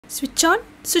Switch on,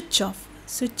 switch off,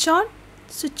 switch on,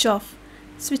 switch off,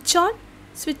 switch on,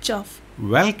 switch off.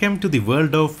 Welcome to the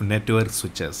world of network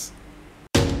switches.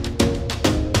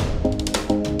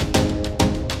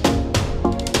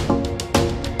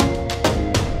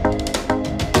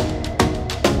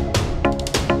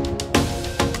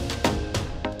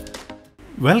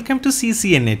 Welcome to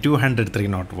CCNA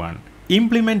 203.1,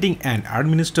 Implementing and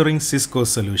Administering Cisco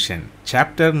Solution,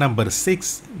 Chapter number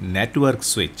 6, Network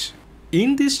Switch.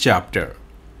 In this chapter,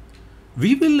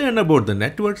 we will learn about the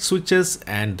network switches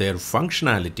and their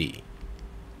functionality.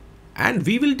 And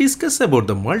we will discuss about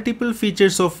the multiple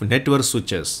features of network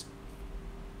switches.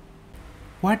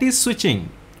 What is switching?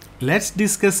 Let's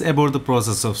discuss about the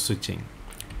process of switching.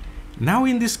 Now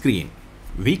in the screen,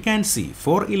 we can see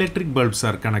 4 electric bulbs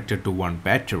are connected to one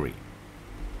battery.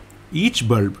 Each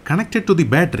bulb connected to the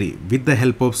battery with the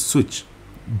help of switch.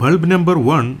 Bulb number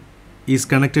 1 is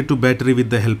connected to battery with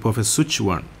the help of a switch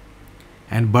 1.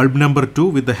 And bulb number 2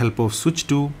 with the help of switch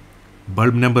 2.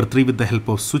 Bulb number 3 with the help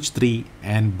of switch 3.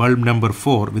 And bulb number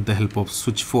 4 with the help of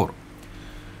switch 4.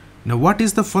 Now what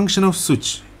is the function of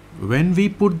switch? When we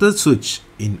put the switch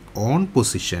in on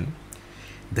position,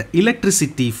 the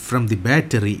electricity from the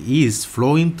battery is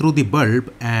flowing through the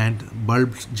bulb and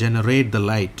bulbs generate the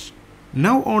light.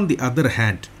 Now on the other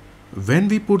hand, when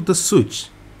we put the switch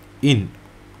in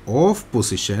off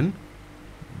position,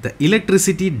 the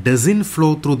electricity doesn't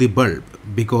flow through the bulb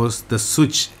because the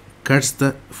switch cuts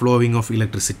the flowing of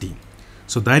electricity.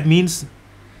 So that means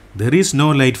there is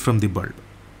no light from the bulb.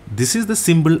 This is the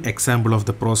simple example of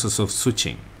the process of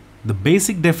switching. The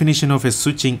basic definition of a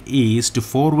switching is to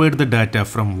forward the data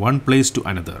from one place to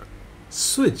another.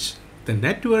 Switch, the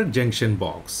network junction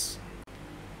box.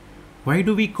 Why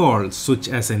do we call switch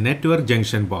as a network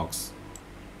junction box?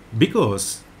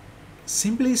 Because,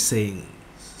 simply saying,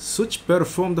 switch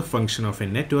performs the function of a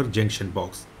network junction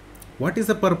box. What is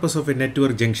the purpose of a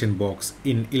network junction box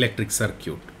in electric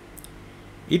circuit?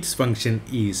 Its function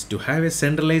is to have a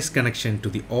centralized connection to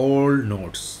the all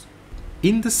nodes.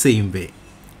 In the same way,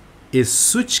 a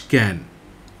switch can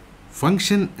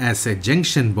function as a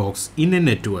junction box in a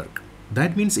network.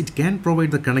 That means it can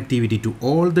provide the connectivity to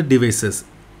all the devices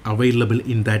available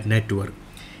in that network.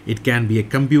 It can be a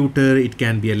computer, it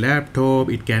can be a laptop,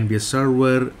 it can be a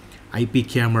server, IP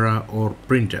camera or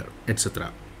printer,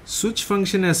 etc. Switch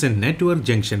function as a network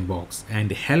junction box and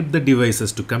help the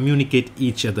devices to communicate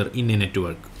each other in a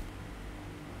network.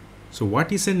 So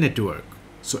what is a network?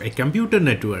 So a computer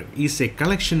network is a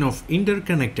collection of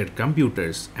interconnected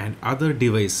computers and other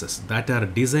devices that are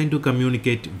designed to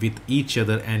communicate with each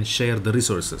other and share the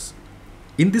resources.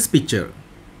 In this picture,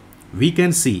 we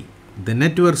can see the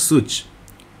network switch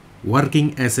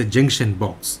working as a junction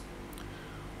box.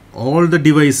 All the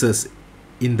devices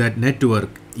in that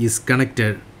network is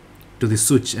connected to the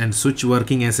switch and switch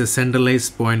working as a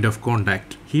centralized point of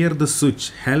contact. Here the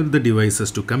switch helps the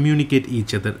devices to communicate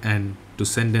each other and to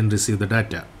send and receive the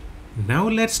data. Now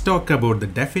let's talk about the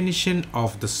definition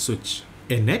of the switch.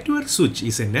 A network switch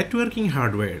is a networking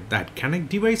hardware that connects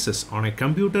devices on a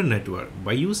computer network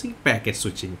by using packet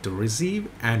switching to receive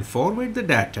and forward the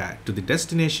data to the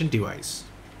destination device.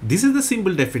 This is the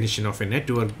simple definition of a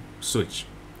network switch.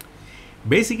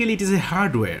 Basically, it is a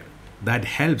hardware that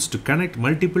helps to connect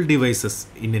multiple devices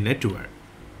in a network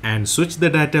and switch the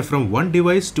data from one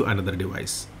device to another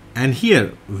device. And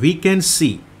here we can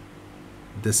see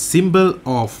the symbol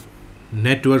of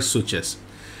network switches.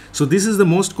 So this is the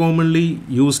most commonly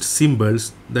used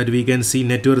symbols that we can see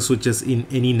network switches in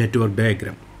any network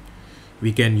diagram.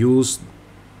 We can use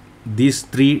these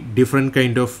 3 different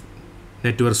kind of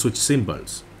network switch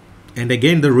symbols. And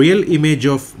again, the real image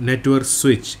of network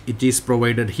switch, it is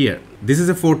provided here. This is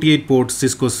a 48-port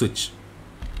Cisco switch.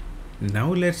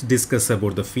 Now let's discuss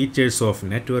about the features of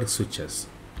network switches.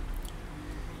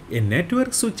 A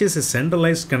network switch is a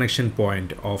centralized connection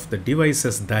point of the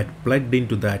devices that plugged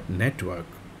into that network.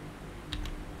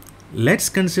 Let's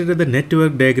consider the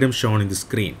network diagram shown in the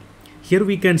screen. Here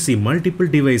we can see multiple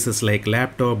devices like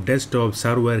laptop, desktop,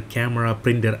 server, camera,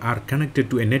 printer are connected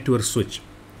to a network switch.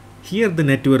 Here the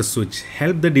network switch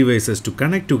helps the devices to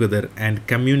connect together and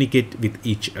communicate with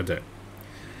each other.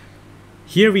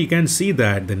 Here we can see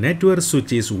that the network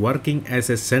switch is working as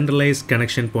a centralized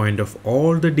connection point of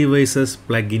all the devices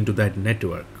plugged into that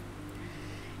network.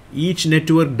 Each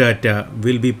network data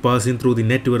will be passing through the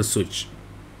network switch.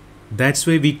 That's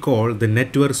why we call the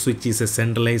network switch is a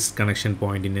centralized connection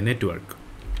point in a network.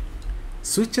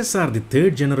 Switches are the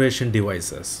 3rd generation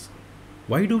devices.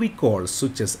 Why do we call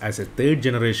switches as a 3rd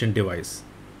generation device?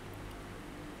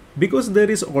 Because there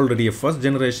is already a 1st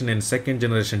generation and 2nd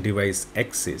generation device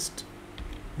exist.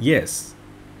 Yes,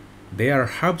 They are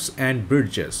hubs and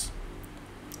bridges.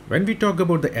 When we talk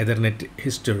about the Ethernet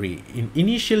history, in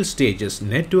initial stages,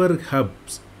 network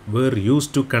hubs were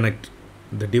used to connect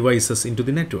the devices into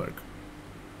the network.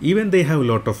 Even they have a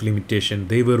lot of limitation,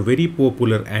 they were very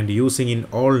popular and using in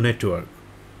all network.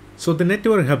 So the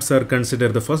network hubs are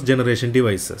considered the first generation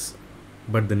devices.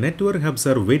 But the network hubs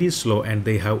are very slow and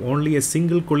they have only a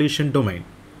single collision domain.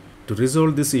 To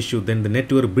resolve this issue, then the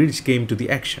network bridge came to the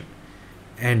action.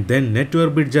 And then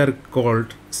network bridge are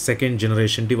called second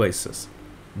generation devices.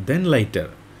 Then later,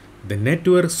 the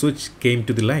network switch came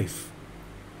to the life.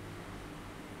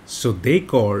 So they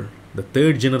call the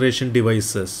third generation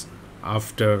devices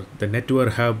after the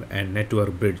network hub and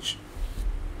network bridge.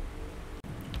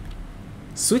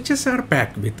 Switches are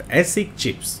packed with ASIC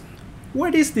chips.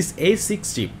 What is this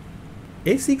ASIC chip?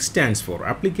 ASIC stands for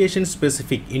Application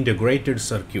Specific Integrated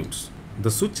Circuits.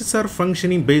 The switches are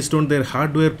functioning based on their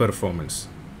hardware performance.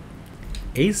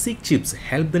 ASIC chips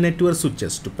help the network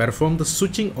switches to perform the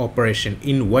switching operation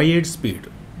in wired speed.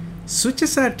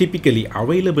 Switches are typically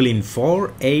available in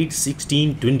 4, 8,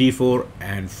 16, 24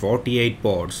 and 48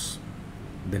 ports.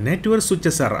 The network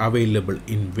switches are available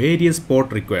in various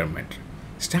port requirements,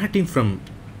 starting from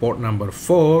port number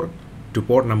 4 to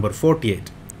port number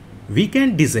 48. We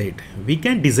can decide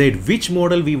which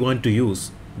model we want to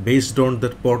use based on the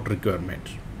port requirement.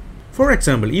 For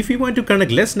example, if we want to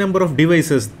connect less number of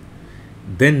devices,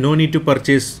 then no need to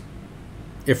purchase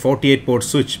a 48 port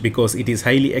switch because it is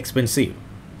highly expensive.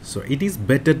 So it is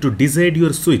better to decide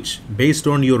your switch based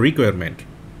on your requirement.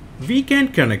 We can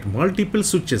connect multiple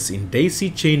switches in daisy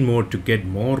chain mode to get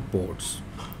more ports.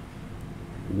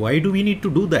 Why do we need to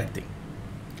do that thing?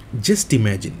 Just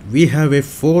imagine we have a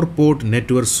 4-port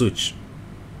network switch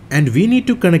and we need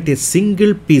to connect a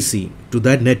single PC to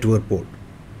that network port.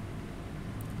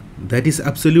 That is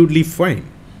absolutely fine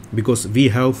because we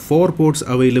have 4 ports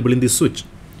available in the switch.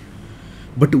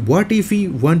 But what if we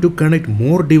want to connect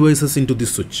more devices into the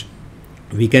switch?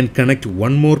 We can connect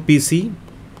one more PC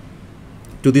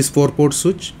to this 4-port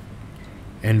switch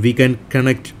and we can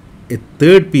connect a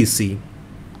third PC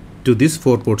to this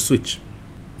 4-port switch.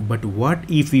 But what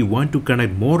if we want to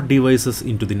connect more devices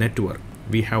into the network?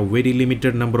 We have very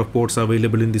limited number of ports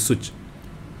available in the switch.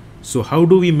 So how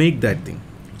do we make that thing?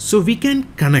 So we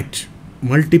can connect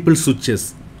multiple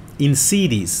switches in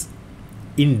series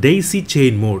in daisy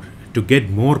chain mode to get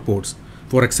more ports.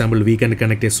 For example, we can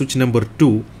connect a switch number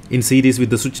 2 in series with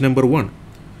the switch number 1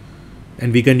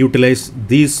 and we can utilize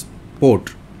this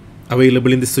port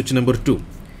available in the switch number 2,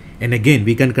 and again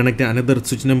we can connect another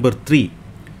switch number 3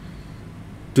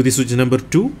 to the switch number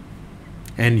 2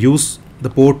 and use the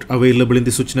port available in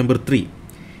the switch number 3.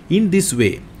 In this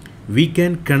way we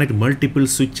can connect multiple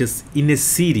switches in a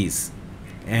series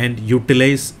and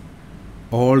utilize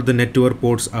all the network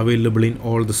ports available in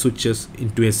all the switches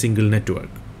into a single network.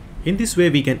 In this way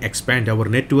we can expand our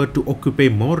network to occupy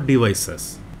more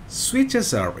devices.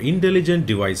 Switches are intelligent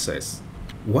devices.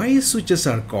 Why switches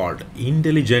are called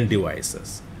intelligent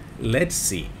devices? Let's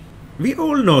see. We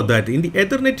all know that in the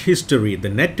Ethernet history, the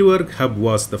network hub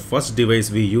was the first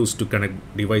device we used to connect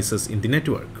devices in the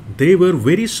network. They were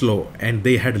very slow and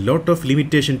they had a lot of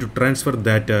limitation to transfer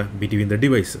data between the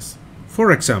devices.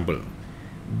 For example,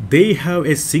 they have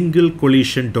a single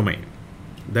collision domain.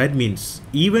 That means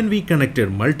even we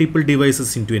connected multiple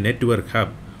devices into a network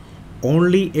hub,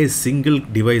 only a single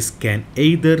device can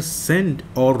either send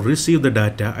or receive the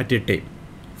data at a time.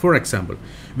 For example,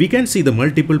 we can see the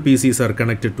multiple PCs are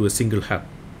connected to a single hub.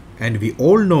 And we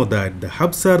all know that the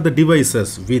hubs are the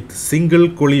devices with single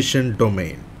collision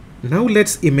domain. Now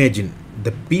let's imagine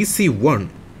the PC1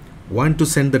 want to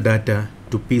send the data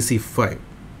to PC5.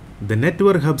 The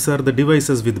network hubs are the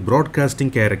devices with broadcasting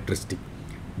characteristic.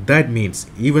 That means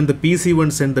even the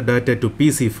PC1 send the data to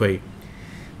PC5,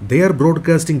 they are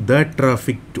broadcasting that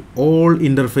traffic to all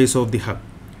interface of the hub.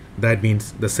 That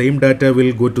means the same data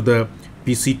will go to the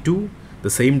PC2, the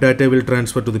same data will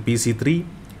transfer to the PC3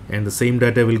 and the same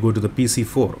data will go to the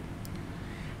PC4.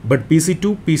 But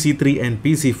PC2, PC3 and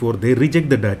PC4 they reject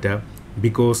the data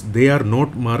because they are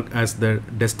not marked as the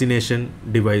destination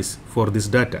device for this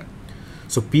data.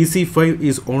 So PC5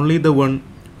 is only the one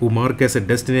who mark as a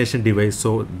destination device,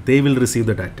 so they will receive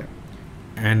the data.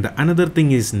 And another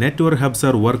thing is network hubs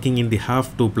are working in the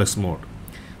half duplex mode.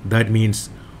 That means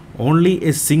only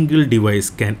a single device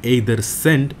can either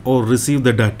send or receive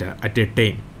the data at a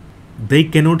time. They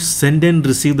cannot send and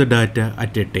receive the data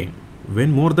at a time.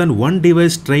 When more than one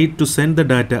device try to send the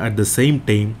data at the same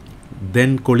time,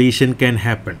 then collision can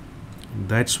happen.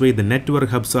 That's why the network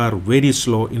hubs are very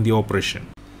slow in the operation.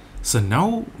 So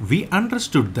now we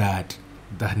understood that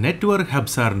the network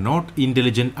hubs are not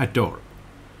intelligent at all.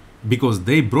 because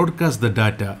they broadcast the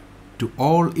data to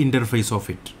all interface of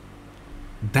it.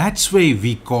 That's why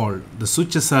we call the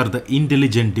switches are the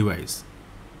intelligent device.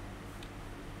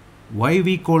 Why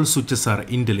we call switches are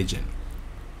intelligent?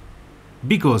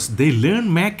 Because they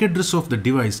learn MAC address of the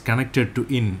device connected to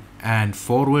in and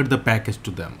forward the package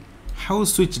to them. How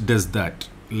switch does that?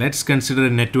 Let's consider a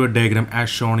network diagram as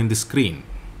shown in the screen.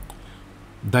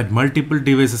 That multiple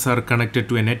devices are connected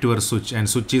to a network switch and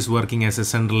switch is working as a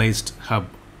centralized hub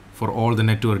for all the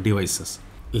network devices.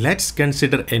 Let's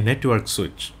consider a network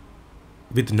switch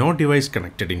with no device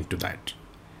connected into that.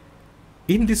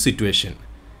 In this situation,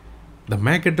 the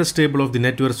MAC address table of the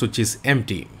network switch is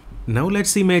empty. Now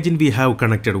let's imagine we have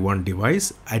connected one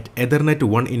device at Ethernet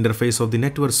 1 interface of the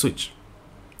network switch.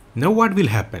 Now what will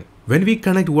happen? When we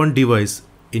connect one device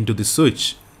into the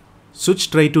switch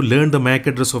try to learn the MAC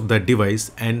address of that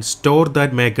device and store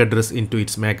that MAC address into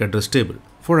its MAC address table.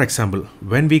 For example,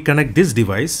 when we connect this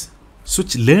device,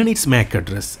 switch learn its MAC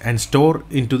address and store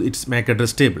into its MAC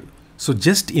address table. So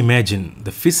just imagine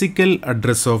the physical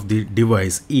address of the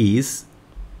device is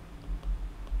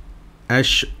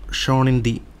as shown in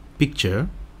the picture.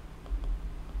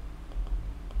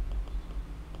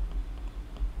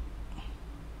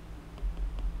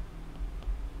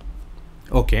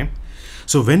 Okay,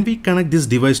 so when we connect this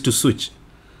device to switch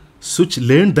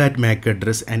learn that MAC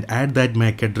address and add that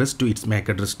MAC address to its MAC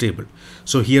address table.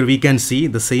 So here we can see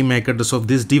the same MAC address of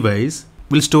this device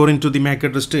will store into the MAC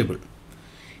address table.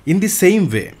 In the same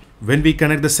way, when we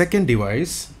connect the second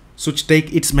device, switch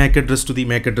take its MAC address to the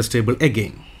MAC address table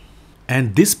again.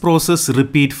 And this process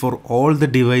repeat for all the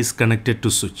devices connected to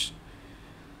switch.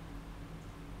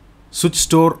 Switch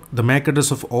store the MAC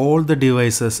address of all the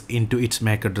devices into its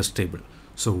MAC address table.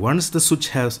 So once the switch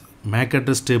has MAC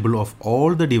address table of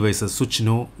all the devices, switch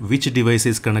know which device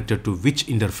is connected to which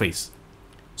interface.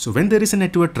 So when there is a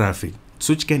network traffic,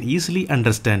 switch can easily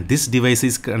understand this device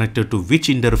is connected to which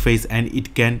interface and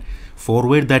it can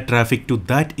forward that traffic to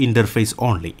that interface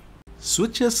only.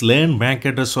 Switches learn MAC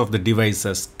address of the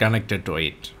devices connected to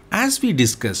it. As we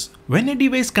discussed, when a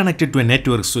device connected to a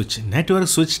network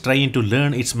switch trying to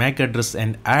learn its MAC address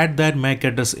and add that MAC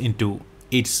address into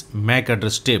its MAC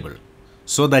address table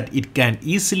so that it can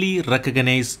easily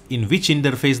recognize in which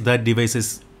interface that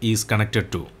device is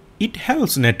connected to. It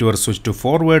helps network switch to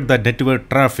forward the network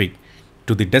traffic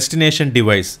to the destination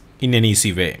device in an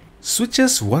easy way.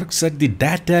 Switches works at the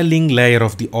data link layer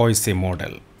of the OSI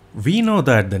model. We know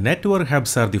that the network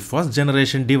hubs are the first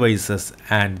generation devices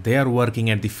and they are working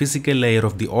at the physical layer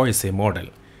of the OSI model.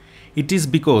 It is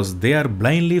because they are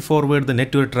blindly forward the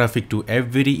network traffic to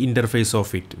every interface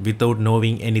of it without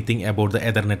knowing anything about the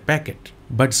Ethernet packet.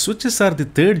 But switches are the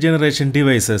third generation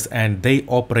devices and they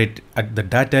operate at the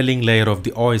data link layer of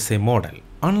the OSI model.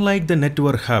 Unlike the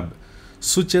network hub,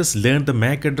 switches learn the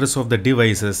MAC address of the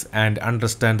devices and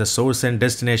understand the source and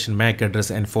destination MAC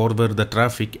address and forward the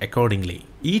traffic accordingly.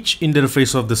 Each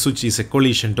interface of the switch is a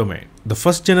collision domain. The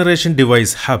first generation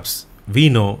device hubs, we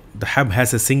know the hub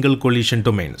has a single collision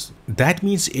domains. That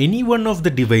means any one of the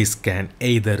device can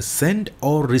either send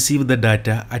or receive the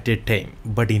data at a time.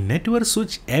 But in network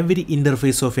switch, every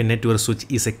interface of a network switch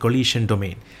is a collision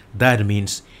domain. That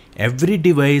means every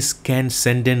device can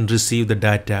send and receive the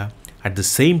data at the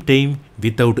same time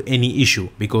without any issue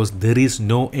because there is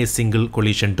no a single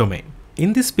collision domain.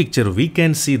 In this picture we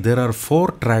can see there are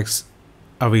 4 tracks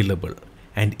available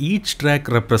and each track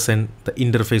represents the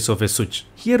interface of a switch.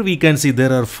 Here we can see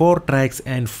there are 4 tracks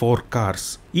and 4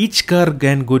 cars. Each car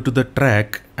can go to the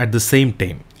track at the same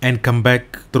time and come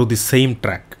back through the same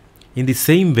track. In the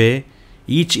same way,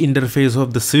 each interface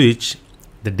of the switch,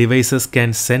 the devices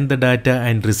can send the data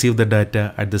and receive the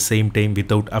data at the same time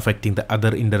without affecting the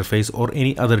other interface or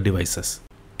any other devices.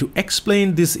 To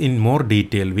explain this in more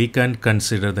detail, we can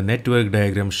consider the network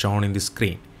diagram shown in the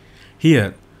screen.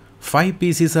 Here, 5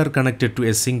 PCs are connected to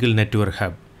a single network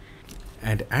hub.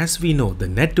 And as we know, the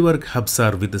network hubs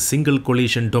are with a single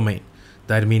collision domain.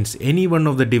 That means any one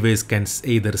of the devices can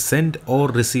either send or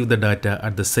receive the data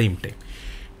at the same time.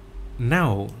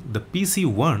 Now the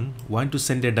PC1 want to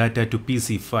send a data to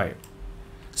PC5.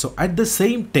 So at the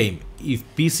same time, if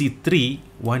PC3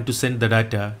 want to send the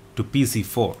data to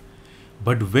PC4.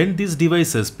 But when these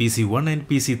devices PC1 and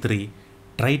PC3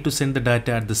 try to send the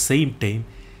data at the same time,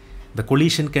 the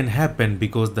collision can happen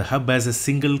because the hub has a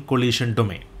single collision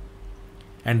domain.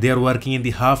 And they are working in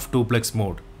the half duplex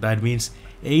mode. That means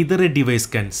either a device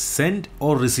can send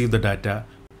or receive the data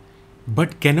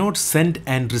but cannot send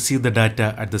and receive the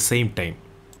data at the same time.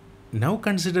 Now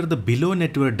consider the below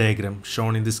network diagram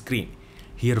shown in the screen.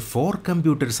 Here 4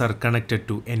 computers are connected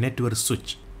to a network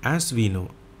switch. As we know,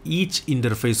 each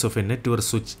interface of a network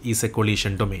switch is a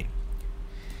collision domain.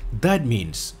 That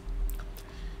means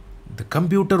the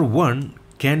computer 1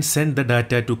 can send the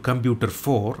data to computer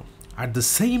 4. At the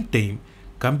same time,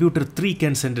 computer 3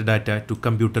 can send the data to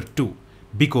computer 2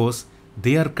 because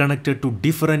they are connected to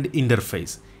different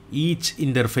interface. Each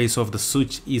interface of the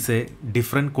switch is a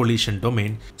different collision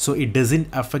domain, so it doesn't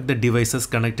affect the devices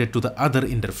connected to the other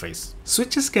interface.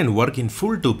 Switches can work in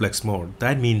full duplex mode.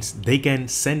 That means they can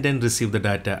send and receive the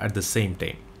data at the same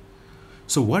time.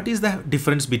 So what is the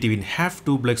difference between half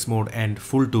duplex mode and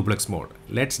full duplex mode?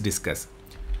 Let's discuss.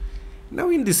 Now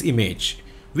in this image,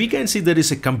 we can see there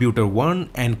is a computer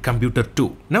 1 and computer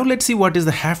 2. Now let's see what is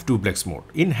the half duplex mode.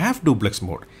 In half duplex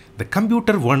mode, the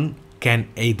computer 1 can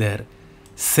either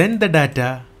send the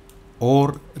data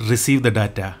or receive the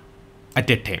data at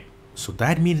a time. So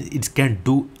that means it can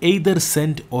do either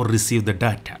send or receive the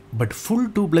data. But full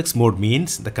duplex mode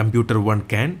means the computer 1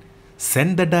 can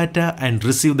send the data and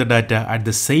receive the data at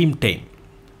the same time.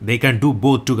 They can do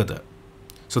both together.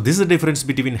 So this is the difference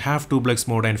between half duplex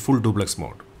mode and full duplex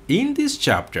mode. In this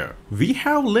chapter, we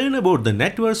have learned about the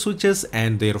network switches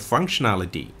and their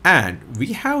functionality, and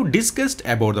we have discussed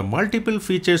about the multiple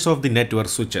features of the network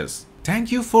switches.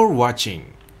 Thank you for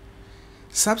watching.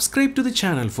 Subscribe to the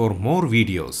channel for more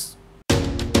videos.